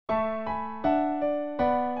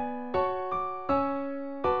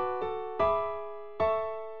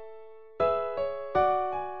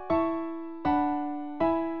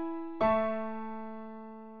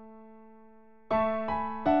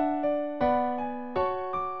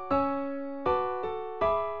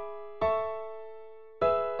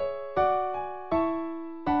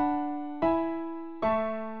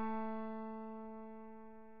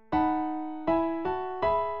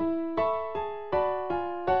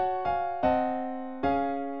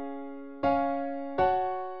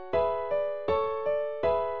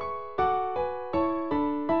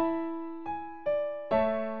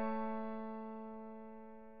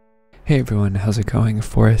Hey everyone, how's it going?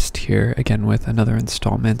 Forrest here again with another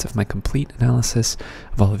installment of my complete analysis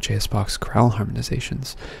of all of J.S. Bach's chorale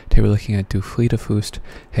harmonizations. Today we're looking at Du Friede Fürst,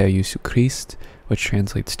 Herr Jesu Christ, which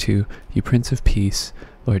translates to You Prince of Peace,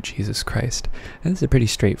 Lord Jesus Christ. And this is a pretty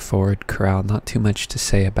straightforward chorale, not too much to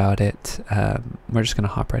say about it. We're just going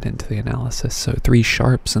to hop right into the analysis. So 3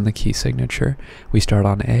 sharps in the key signature. We start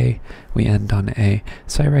on A, we end on A,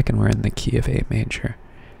 so I reckon we're in the key of A major.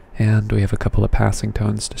 And we have a couple of passing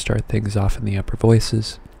tones to start things off in the upper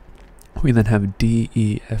voices. We then have D,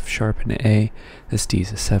 E, F sharp, and A. This D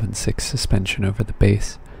is a 7/6 suspension over the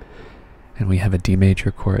bass. And we have a D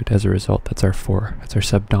major chord. As a result, that's our 4. That's our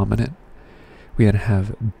subdominant. We then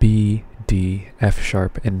have B, D, F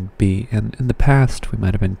sharp, and B. And in the past, we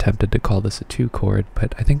might have been tempted to call this a 2 chord,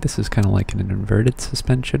 but I think this is kind of like an inverted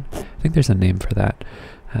suspension. I think there's a name for that.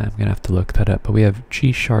 I'm going to have to look that up, but we have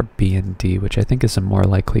G sharp, B, and D, which I think is a more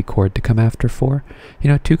likely chord to come after 4. You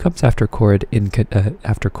know, 2 comes after chord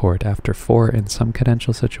after 4 in some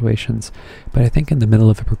cadential situations, but I think in the middle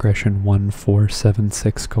of a progression 1, 4, 7,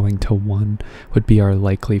 6 going to 1 would be our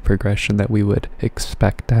likely progression that we would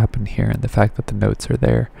expect to happen here, and the fact that the notes are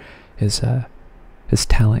there is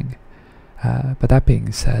telling. But that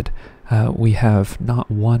being said, we have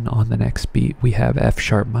not 1 on the next beat. We have F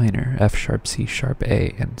sharp minor, F sharp, C sharp,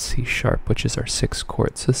 A, and C sharp, which is our 6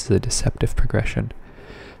 chords. This is a deceptive progression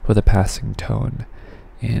with a passing tone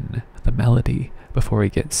in the melody before we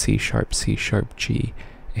get C sharp, G,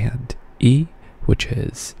 and E, which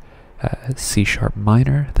is C sharp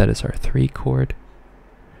minor. That is our 3 chord.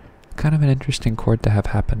 Kind of an interesting chord to have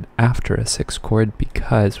happen after a 6 chord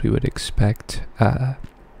because we would expect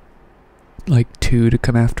like 2 to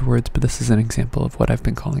come afterwards, but this is an example of what I've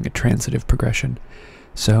been calling a transitive progression.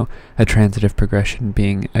 So a transitive progression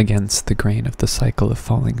being against the grain of the cycle of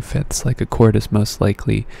falling fifths, like a chord is most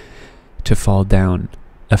likely to fall down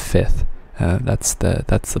a fifth. That's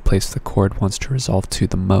the place the chord wants to resolve to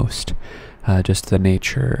the most, just the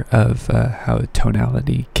nature of how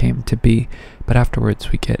tonality came to be. But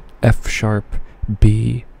afterwards we get F sharp,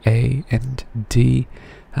 B, A, and D.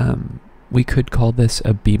 We could call this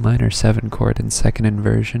a B minor 7 chord in second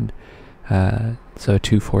inversion, so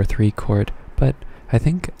 2, 4, 3 chord, but I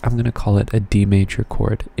think I'm going to call it a D major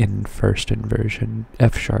chord in first inversion,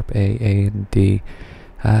 F sharp, A, and D.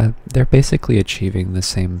 They're basically achieving the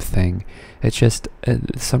same thing. It's just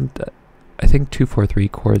I think 2, 4, 3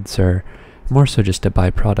 chords are more so just a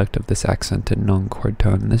byproduct of this accented non-chord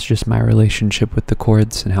tone. This is just my relationship with the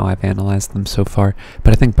chords and how I've analyzed them so far,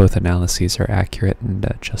 but I think both analyses are accurate and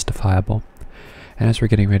justifiable. And as we're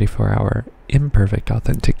getting ready for our imperfect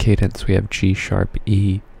authentic cadence, we have G sharp,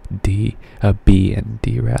 E, D, B and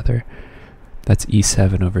D rather. That's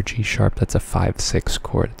E7 over G sharp. That's a 5/6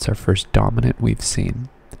 chord. It's our first dominant we've seen.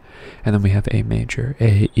 And then we have A major,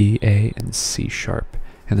 A, E, A, and C sharp.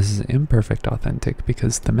 And this is imperfect authentic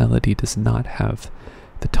because the melody does not have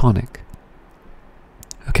the tonic.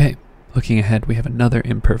 Okay, looking ahead, we have another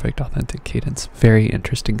imperfect authentic cadence. Very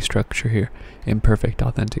interesting structure here. Imperfect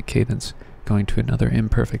authentic cadence going to another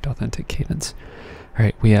imperfect authentic cadence.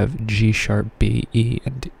 Alright, we have G sharp, B, E,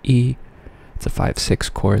 and E. It's a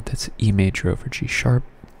 5/6 chord. That's E major over G sharp.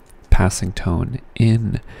 Passing tone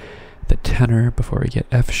in the tenor before we get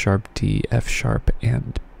F sharp, D, F sharp,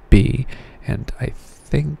 and B. And I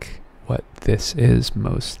think what this is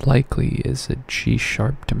most likely is a G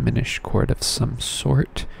sharp diminished chord of some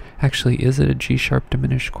sort. Actually, is it a G sharp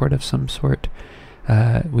diminished chord of some sort?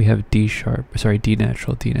 We have D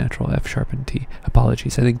natural, F sharp, and D.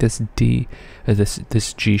 Apologies. I think this D,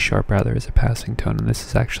 this G sharp rather, is a passing tone, and this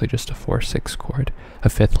is actually just a 4/6 chord, a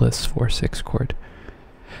fifthless 4/6 chord.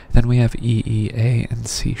 Then we have E, E, A, and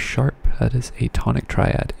C sharp. That is a tonic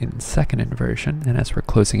triad in second inversion, and as we're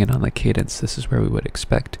closing in on the cadence, this is where we would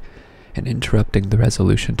expect an interrupting the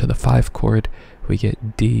resolution to the 5 chord. We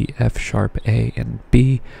get D, F sharp, A, and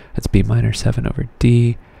B. That's B minor 7 over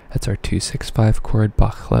D. That's our 2/6/5 chord.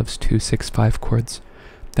 Bach loves 2/6/5 chords.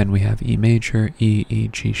 Then we have E major, E, E,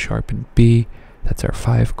 G sharp, and B. That's our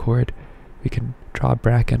 5 chord. We can draw a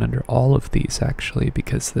bracket under all of these actually,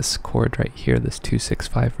 because this chord right here, this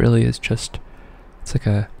 2/6/5, really is just, it's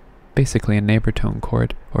like basically a neighbor tone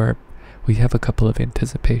chord, or we have a couple of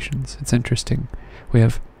anticipations. It's interesting. We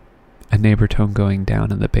have a neighbor tone going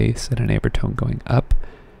down in the bass and a neighbor tone going up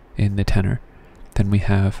in the tenor. Then we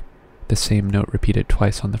have the same note repeated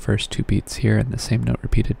twice on the first 2 beats here, and the same note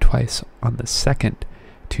repeated twice on the second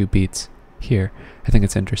 2 beats here. I think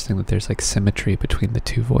it's interesting that there's like symmetry between the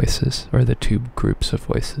 2 voices, or the 2 groups of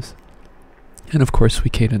voices. And of course we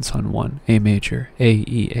cadence on 1, A major, A,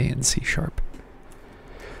 E, A, and C sharp.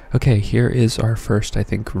 Okay, here is our first, I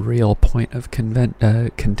think, real point of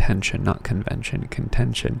contention, not convention,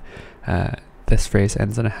 contention. This phrase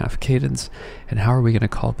ends in a half cadence, and how are we going to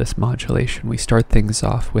call this modulation? We start things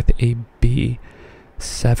off with a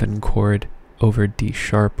B7 chord over D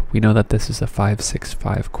sharp. We know that this is a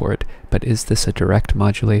 5-6-5 chord, but is this a direct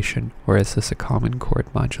modulation, or is this a common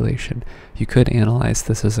chord modulation? You could analyze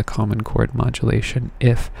this as a common chord modulation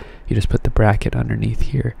if you just put the bracket underneath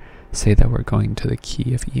here, say that we're going to the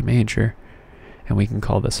key of E major, and we can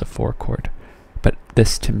call this a 4 chord. But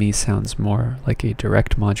this to me sounds more like a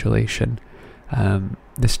direct modulation.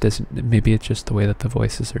 This doesn't, maybe it's just the way that the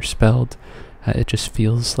voices are spelled. It just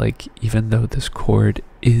feels like even though this chord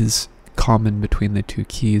is common between the two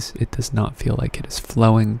keys, it does not feel like it is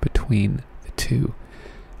flowing between the two.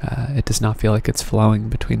 It does not feel like it's flowing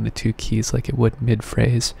between the two keys like it would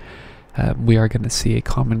mid-phrase. We are going to see a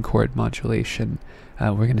common chord modulation.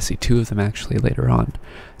 We're going to see two of them actually later on.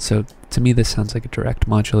 So to me this sounds like a direct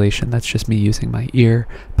modulation. That's just me using my ear,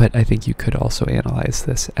 but I think you could also analyze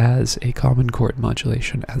this as a common chord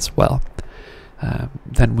modulation as well.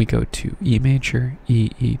 Then we go to E major,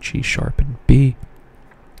 E, G sharp, and B,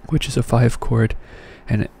 which is a 5 chord.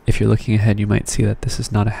 And if you're looking ahead, you might see that this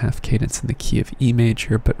is not a half cadence in the key of E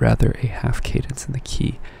major, but rather a half cadence in the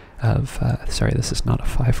key of, sorry, this is not a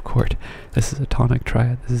 5 chord. This is a tonic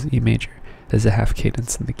triad. This is E major. This is a half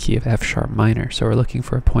cadence in the key of F sharp minor. So we're looking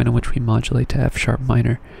for a point in which we modulate to F sharp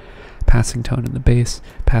minor, passing tone in the bass,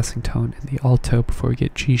 passing tone in the alto before we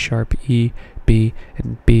get G sharp, E, B,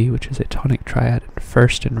 and B, which is a tonic triad in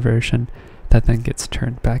first inversion. That then gets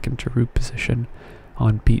turned back into root position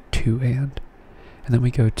on beat 2 and then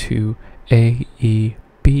we go to A, E,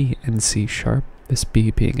 B, and C sharp, this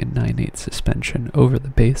B being a 9/8 suspension over the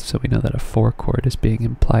bass, so we know that a 4 chord is being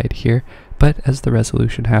implied here, but as the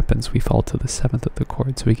resolution happens, we fall to the 7th of the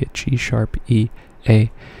chord, so we get G sharp, E,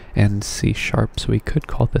 A, and C sharp, so we could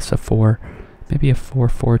call this a 4, maybe a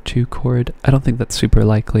 4-4-2 chord. I don't think that's super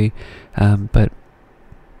likely, but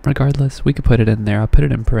regardless, we could put it in there. I'll put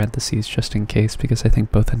it in parentheses just in case, because I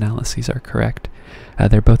think both analyses are correct.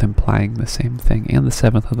 They're both implying the same thing, and the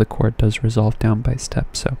 7th of the chord does resolve down by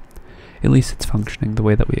step, so at least it's functioning the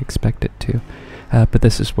way that we expect it to. But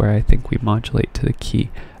this is where I think we modulate to the key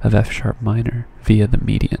of F sharp minor via the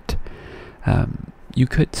mediant. You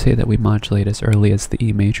could say that we modulate as early as the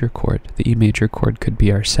E major chord. The E major chord could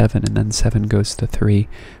be our 7, and then 7 goes to 3,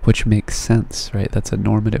 which makes sense, right? That's a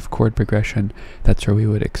normative chord progression. That's where we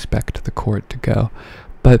would expect the chord to go.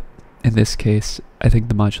 But in this case, I think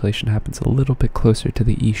the modulation happens a little bit closer to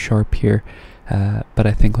the E sharp here. But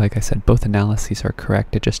I think, like I said, both analyses are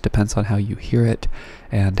correct. It just depends on how you hear it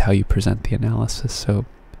and how you present the analysis. So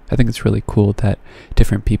I think it's really cool that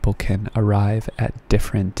different people can arrive at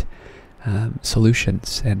different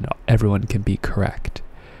solutions and everyone can be correct,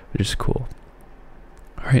 which is cool.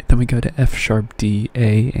 Alright, then we go to F sharp, D,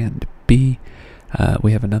 A, and B.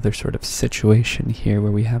 We have another sort of situation here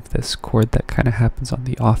where we have this chord that kind of happens on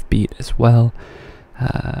the offbeat as well.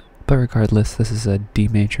 But regardless, this is a D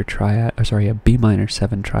major triad, or sorry, a B minor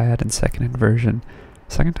 7 triad in second inversion.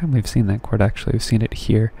 Second time we've seen that chord, actually. We've seen it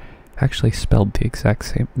here. Actually spelled the exact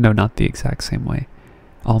same, no, not the exact same way.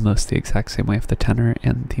 Almost the exact same way if the tenor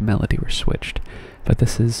and the melody were switched. But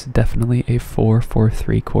this is definitely a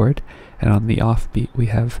 4-4-3 chord, and on the offbeat we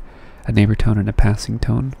have a neighbor tone and a passing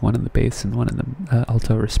tone, one in the bass and one in the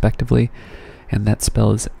alto respectively, and that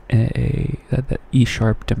spells the E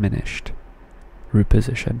sharp diminished root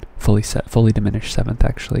position, fully diminished 7th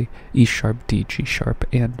actually, E sharp, D, G sharp,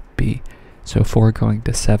 and B. So 4 going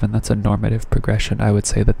to 7, that's a normative progression. I would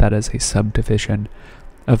say that that is a subdivision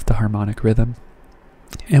of the harmonic rhythm.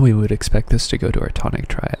 And we would expect this to go to our tonic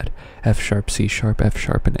triad, F sharp, C sharp, F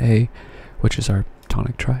sharp, and A, which is our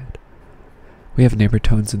tonic triad. We have neighbor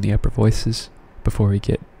tones in the upper voices before we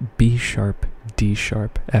get B sharp, D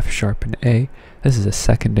sharp, F sharp, and A. This is a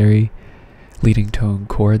secondary leading tone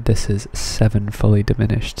chord. This is 7 fully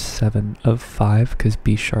diminished, 7 of 5, because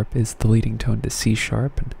B sharp is the leading tone to C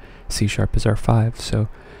sharp, and C sharp is our 5, so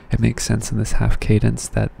it makes sense in this half cadence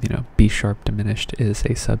that, you know, B sharp diminished is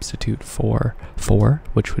a substitute for 4,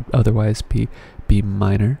 which would otherwise be B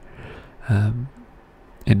minor.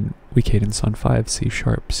 And we cadence on 5, C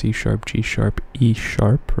sharp, G sharp, E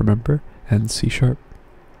sharp, remember, and C sharp.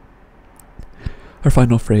 Our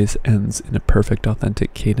final phrase ends in a perfect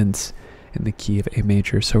authentic cadence in the key of A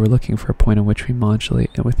major, so we're looking for a point in which we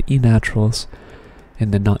modulate, and with E naturals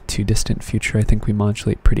in the not too distant future, I think we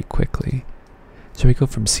modulate pretty quickly. So we go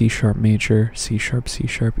from C sharp major, C sharp,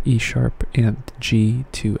 E sharp, and G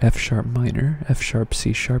to F sharp minor, F sharp,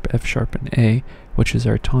 C sharp, F sharp, and A, which is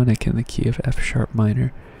our tonic in the key of F sharp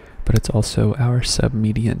minor, but it's also our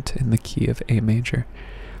submediant in the key of A major.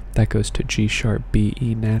 That goes to G sharp, B,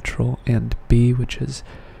 E natural, and B, which is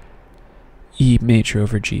E major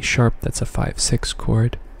over G sharp. That's a 5/6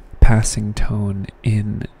 chord. Passing tone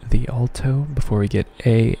in the alto before we get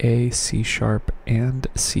A, C sharp, and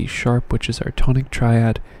C sharp, which is our tonic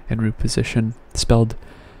triad in root position, spelled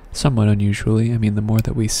somewhat unusually. I mean, the more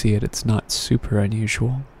that we see it, it's not super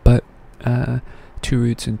unusual, but 2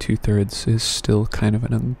 roots and 2/3 is still kind of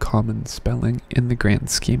an uncommon spelling in the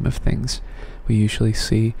grand scheme of things. We usually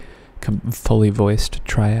see fully voiced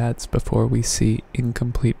triads before we see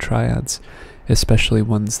incomplete triads, especially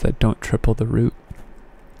ones that don't triple the root.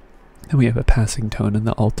 And we have a passing tone in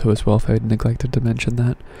the alto as well, if I had neglected to mention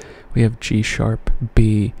that. We have G sharp,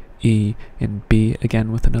 B, E, and B,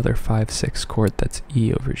 again with another 5/6 chord, that's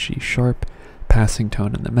E over G sharp. Passing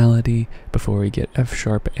tone in the melody before we get F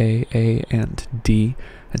sharp, A, and D.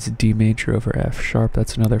 That's D major over F sharp.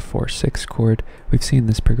 That's another 4/6 chord. We've seen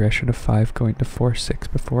this progression of 5 going to 4/6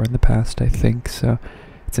 before in the past, I think, so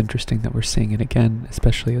it's interesting that we're seeing it again,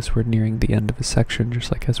 especially as we're nearing the end of a section,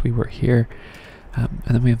 just like as we were here. And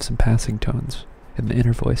then we have some passing tones in the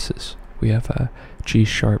inner voices. We have a G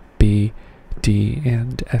sharp, B, D,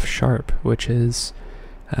 and F sharp, which is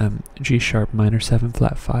G sharp minor 7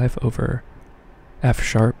 flat 5 over F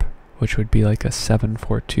sharp, which would be like a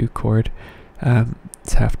 7/4/2 chord.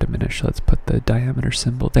 It's half diminished. Let's put the diameter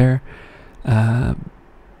symbol there.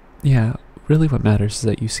 Yeah, really what matters is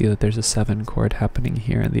that you see that there's a 7 chord happening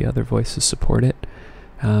here and the other voices support it.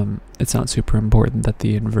 It's not super important that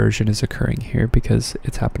the inversion is occurring here because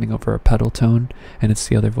it's happening over a pedal tone and it's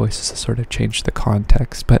the other voices that sort of change the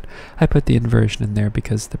context, but I put the inversion in there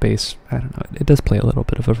because the bass, I don't know, it does play a little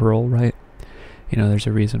bit of a role, right? You know, there's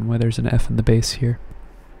a reason why there's an F in the bass here.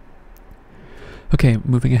 Okay,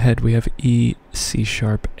 moving ahead, we have E, C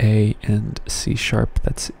sharp, A, and C sharp.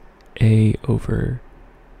 That's A over,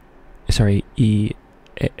 sorry, E,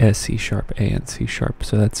 C sharp, A, and C sharp.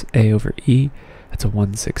 So that's A over E. That's a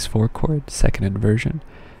 1/6/4 chord, second inversion.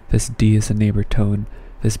 This D is a neighbor tone.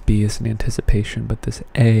 This B is an anticipation, but this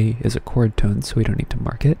A is a chord tone, so we don't need to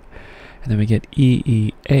mark it. And then we get E,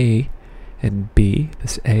 E, A, and B.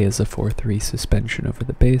 This A is a 4/3 suspension over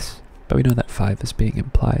the bass, but we know that 5 is being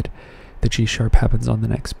implied. The G sharp happens on the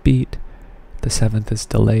next beat. The 7th is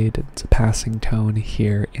delayed. It's a passing tone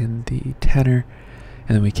here in the tenor.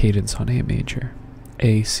 And then we cadence on A major.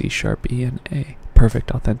 A, C sharp, E, and A.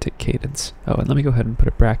 Perfect authentic cadence. Oh, and let me go ahead and put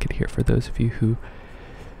a bracket here for those of you who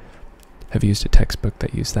have used a textbook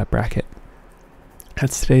that used that bracket.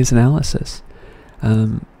 That's today's analysis.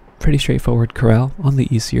 Pretty straightforward chorale, on the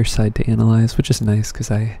easier side to analyze, which is nice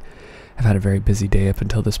because I've had a very busy day up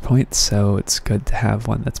until this point, so it's good to have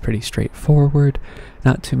one that's pretty straightforward.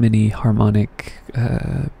 Not too many harmonic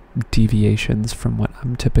deviations from what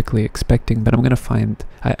I'm typically expecting, but I'm going to find,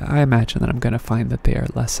 I imagine that I'm going to find that they are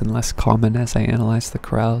less and less common as I analyze the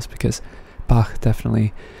chorales, because Bach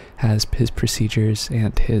definitely has his procedures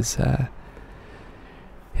and his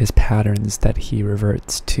patterns that he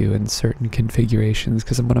reverts to in certain configurations,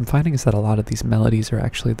 because what I'm finding is that a lot of these melodies are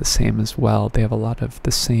actually the same as well. They have a lot of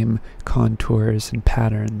the same contours and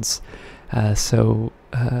patterns,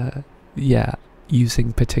 yeah,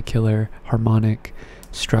 using particular harmonic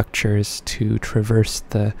structures to traverse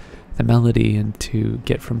the melody and to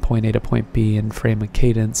get from point A to point B and frame a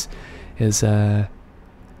cadence is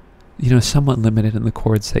you know, somewhat limited in the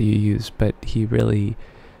chords that you use, but he really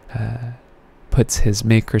puts his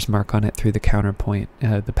maker's mark on it through the counterpoint,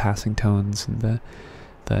 the passing tones and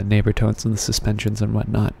the neighbor tones and the suspensions and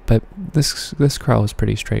whatnot. But this chorale is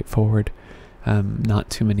pretty straightforward, not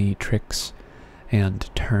too many tricks and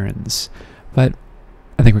turns. But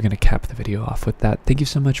I think we're going to cap the video off with that. Thank you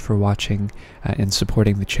so much for watching and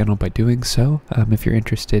supporting the channel by doing so. If you're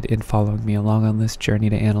interested in following me along on this journey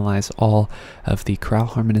to analyze all of the chorale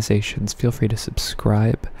harmonizations, feel free to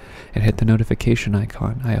subscribe and hit the notification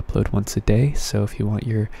icon. I upload once a day, so if you want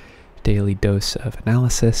your daily dose of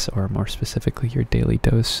analysis, or more specifically your daily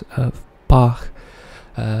dose of Bach,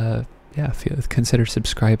 yeah, consider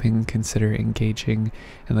subscribing, consider engaging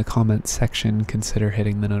in the comments section, consider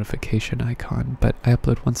hitting the notification icon. But I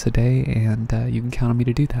upload once a day, and you can count on me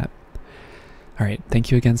to do that. Alright,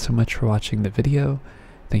 thank you again so much for watching the video.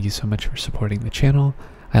 Thank you so much for supporting the channel.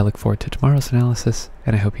 I look forward to tomorrow's analysis,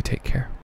 and I hope you take care.